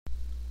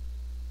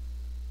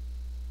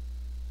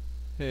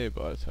Hey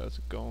boss, how's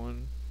it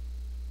going?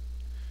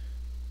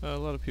 A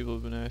lot of people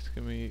have been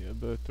asking me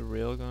about the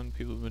Railgun.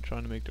 People have been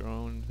trying to make their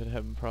own, been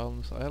having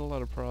problems. I had a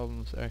lot of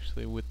problems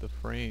actually with the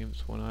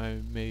frames when I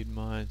made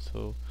mine,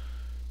 so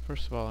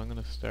first of all I'm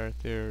going to start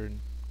there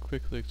and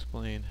quickly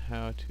explain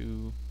how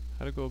to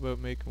go about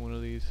making one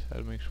of these, how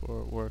to make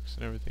sure it works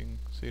and everything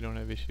so you don't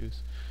have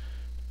issues.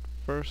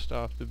 First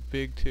off, the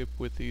big tip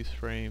with these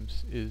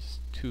frames is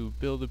to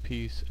build a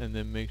piece and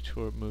then make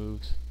sure it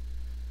moves.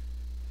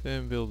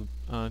 Then build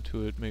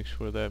onto it, make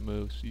sure that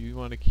moves. You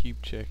want to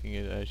keep checking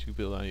it as you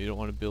build on it. You don't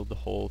want to build the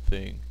whole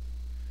thing,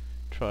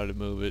 try to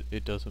move it,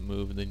 it doesn't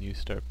move, and then you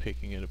start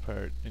picking it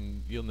apart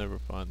and you'll never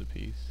find the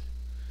piece.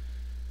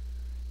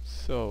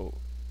 So,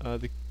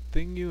 the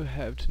thing you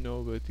have to know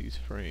about these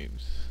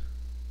frames,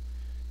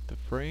 the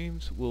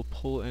frames will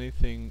pull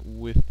anything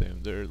with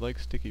them. They're like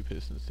sticky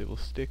pistons. They will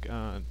stick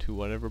on to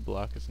whatever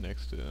block is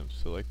next to them.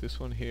 So like this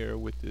one here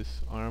with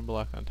this iron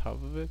block on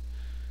top of it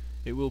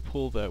will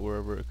pull that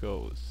wherever it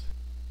goes.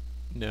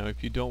 Now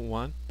if you don't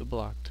want the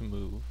block to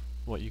move,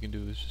 what you can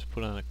do is just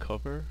put on a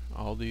cover.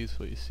 All these,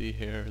 what you see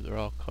here, they're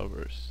all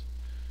covers.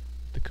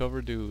 What the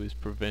cover do is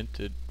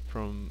prevent it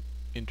from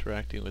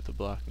interacting with the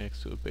block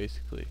next to it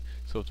basically.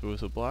 So if there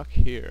was a block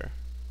here,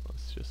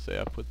 let's just say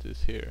I put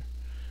this here,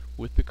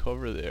 with the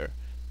cover there,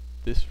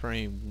 this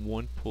frame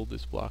won't pull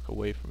this block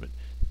away from it.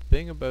 The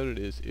thing about it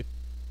is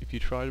if you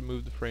try to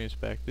move the frames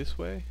back this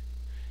way,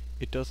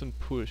 it doesn't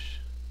push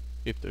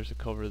if there's a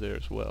cover there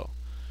as well.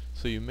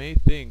 So you may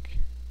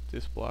think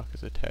this block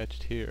is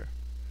attached here,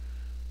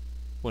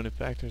 when in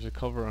fact there's a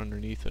cover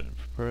underneath it,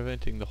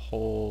 preventing the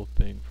whole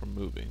thing from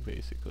moving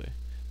basically.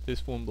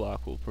 This one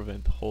block will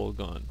prevent the whole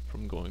gun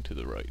from going to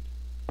the right.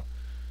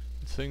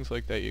 It's things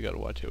like that you gotta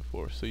watch out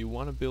for. So you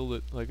want to build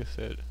it, like I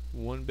said,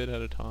 one bit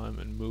at a time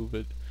and move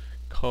it,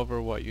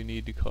 cover what you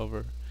need to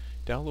cover.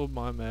 Download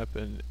my map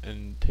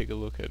and take a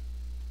look at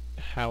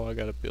how I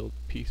gotta build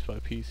piece by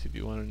piece if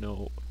you want to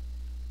know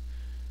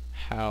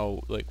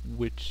how, like,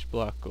 which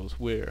block goes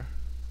where.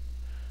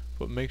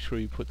 But make sure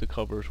you put the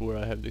covers where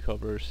I have the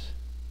covers,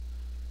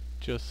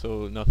 just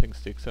so nothing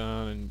sticks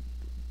on, and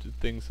the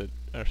things that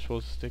are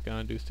supposed to stick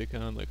on do stick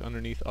on. Like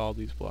underneath all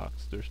these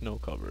blocks there's no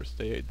covers,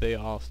 they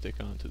all stick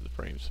on to the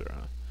frames they're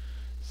on.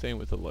 Same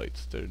with the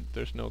lights,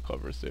 there's no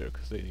covers there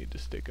because they need to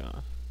stick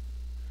on.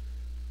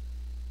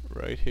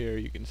 Right here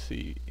you can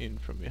see in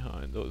from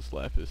behind, those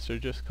lapis, they're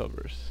just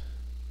covers.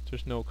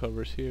 There's no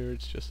covers here,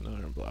 it's just an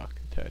iron block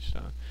attached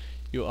on.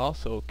 You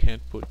also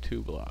can't put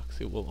two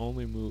blocks, it will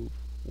only move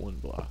one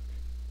block.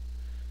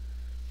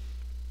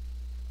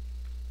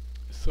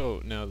 So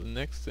now the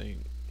next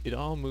thing, it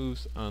all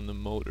moves on the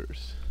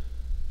motors,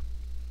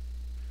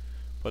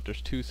 but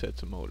there's two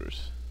sets of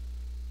motors,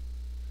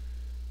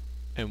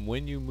 and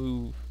when you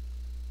move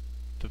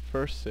the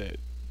first set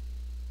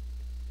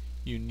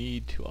you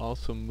need to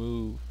also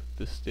move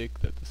the stick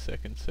that the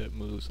second set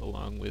moves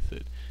along with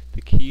it.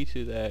 The key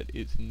to that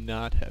is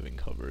not having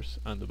covers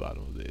on the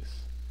bottom of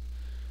this.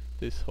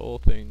 This whole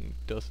thing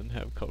doesn't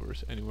have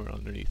covers anywhere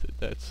underneath it.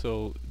 That's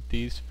so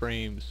these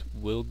frames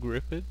will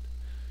grip it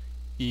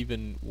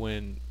even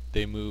when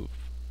they move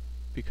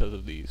because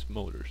of these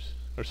motors.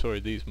 Or sorry,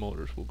 these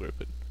motors will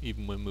grip it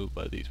even when moved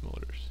by these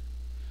motors.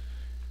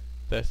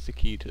 That's the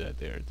key to that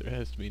there. There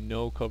has to be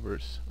no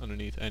covers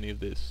underneath any of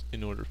this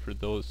in order for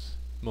those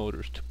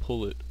motors to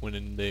pull it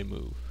when they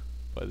move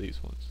by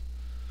these ones.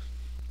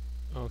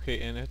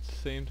 Okay, and at the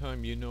same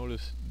time you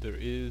notice there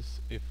is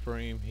a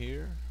frame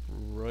here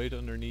right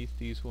underneath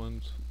these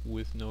ones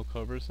with no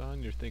covers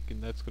on. You're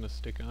thinking that's going to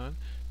stick on.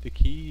 The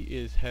key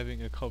is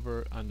having a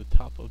cover on the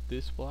top of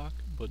this block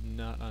but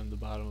not on the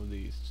bottom of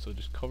these. So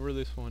just cover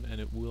this one and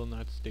it will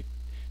not stick.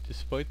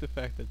 Despite the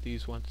fact that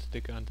these ones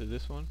stick onto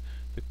this one,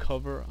 the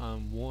cover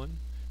on one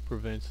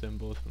prevents them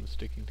both from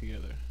sticking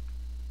together.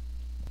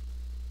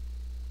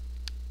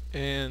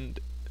 And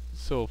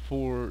so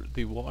for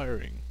the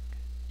wiring,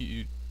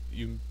 you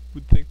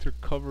would think there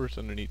are covers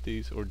underneath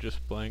these or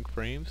just blank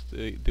frames.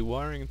 The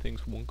wiring and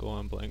things won't go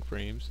on blank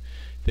frames.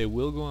 They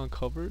will go on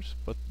covers,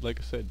 but like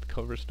I said, the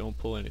covers don't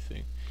pull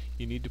anything.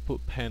 You need to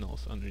put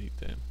panels underneath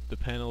them. The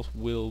panels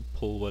will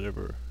pull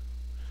whatever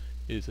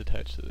is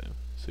attached to them.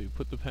 So you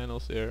put the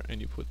panels there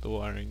and you put the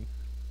wiring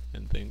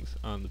and things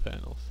on the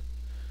panels,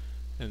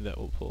 and that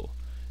will pull.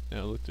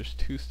 Now look, there's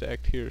two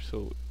stacked here,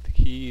 so the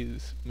key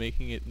is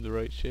making it in the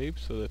right shape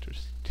so that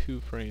there's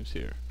two frames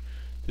here.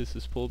 This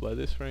is pulled by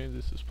this frame,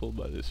 this is pulled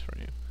by this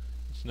frame.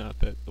 It's not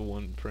that the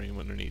one frame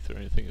underneath or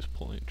anything is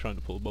trying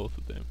to pull both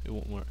of them. It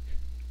won't work.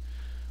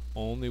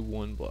 Only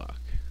one block.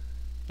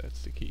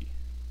 That's the key.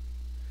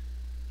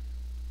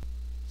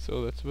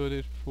 So that's about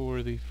it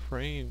for the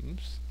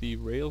frames. The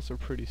rails are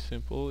pretty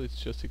simple.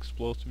 It's just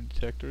explosive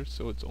detectors,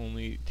 so it's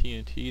only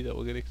TNT that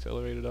will get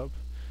accelerated up.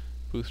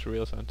 Booster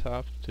rails on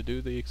top to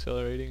do the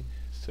accelerating,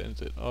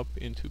 sends it up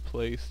into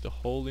place. The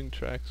holding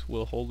tracks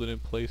will hold it in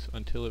place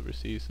until it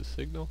receives the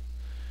signal.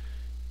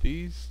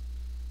 These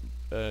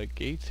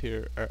gates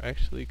here are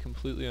actually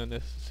completely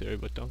unnecessary,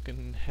 but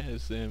Duncan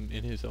has them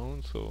in his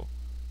own, so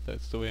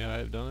that's the way I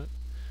have done it.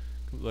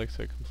 like I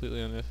said,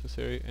 completely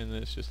unnecessary. And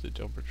then it's just the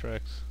jumper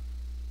tracks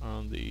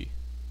on the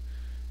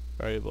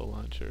variable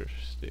launcher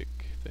stick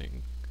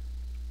thing.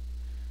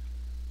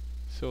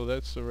 So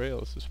that's the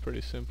rails. It's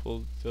pretty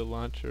simple. The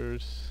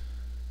launchers,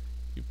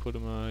 you put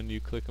them on, you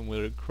click them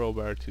with a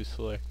crowbar to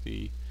select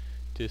the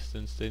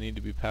distance. They need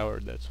to be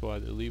powered, that's why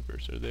the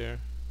levers are there.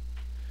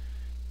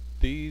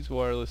 These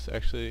wireless,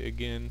 actually,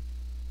 again,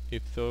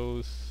 if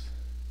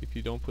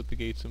you don't put the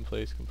gates in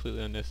place,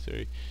 completely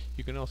unnecessary.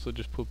 You can also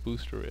just put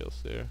booster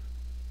rails there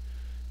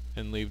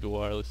and leave the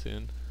wireless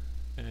in,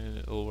 and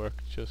it'll work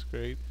just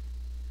great.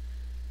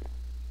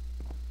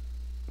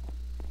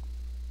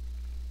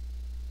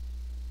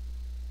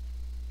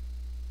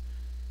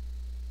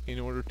 In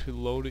order to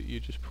load it,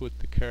 you just put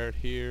the cart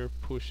here,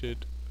 push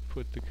it,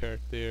 put the cart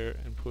there,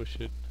 and push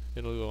it.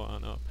 It'll go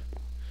on up.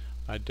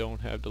 I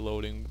don't have the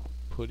loading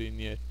put in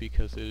yet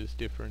because it is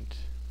different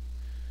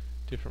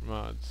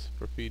mods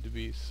for Feed the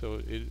Beast,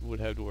 so it would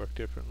have to work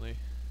differently.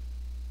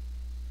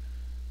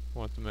 I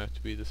want the map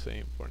to be the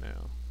same for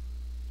now.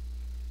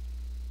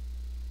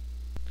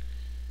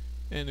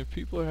 And if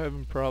people are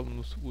having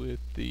problems with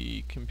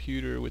the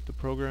computer, with the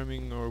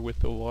programming, or with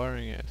the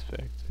wiring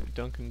aspect,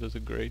 Duncan does a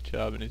great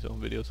job in his own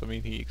videos. I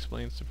mean, he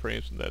explains the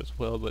frames and that as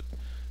well, but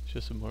it's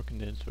just a more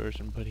condensed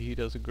version. But he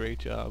does a great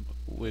job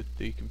with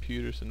the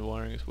computers and the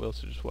wiring as well,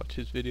 so just watch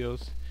his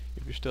videos.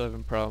 If you're still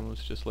having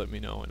problems, just let me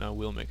know and I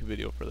will make a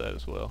video for that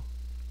as well.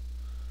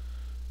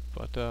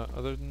 But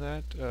other than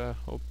that,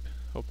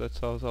 hope that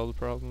solves all the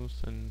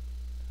problems, and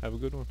have a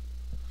good one.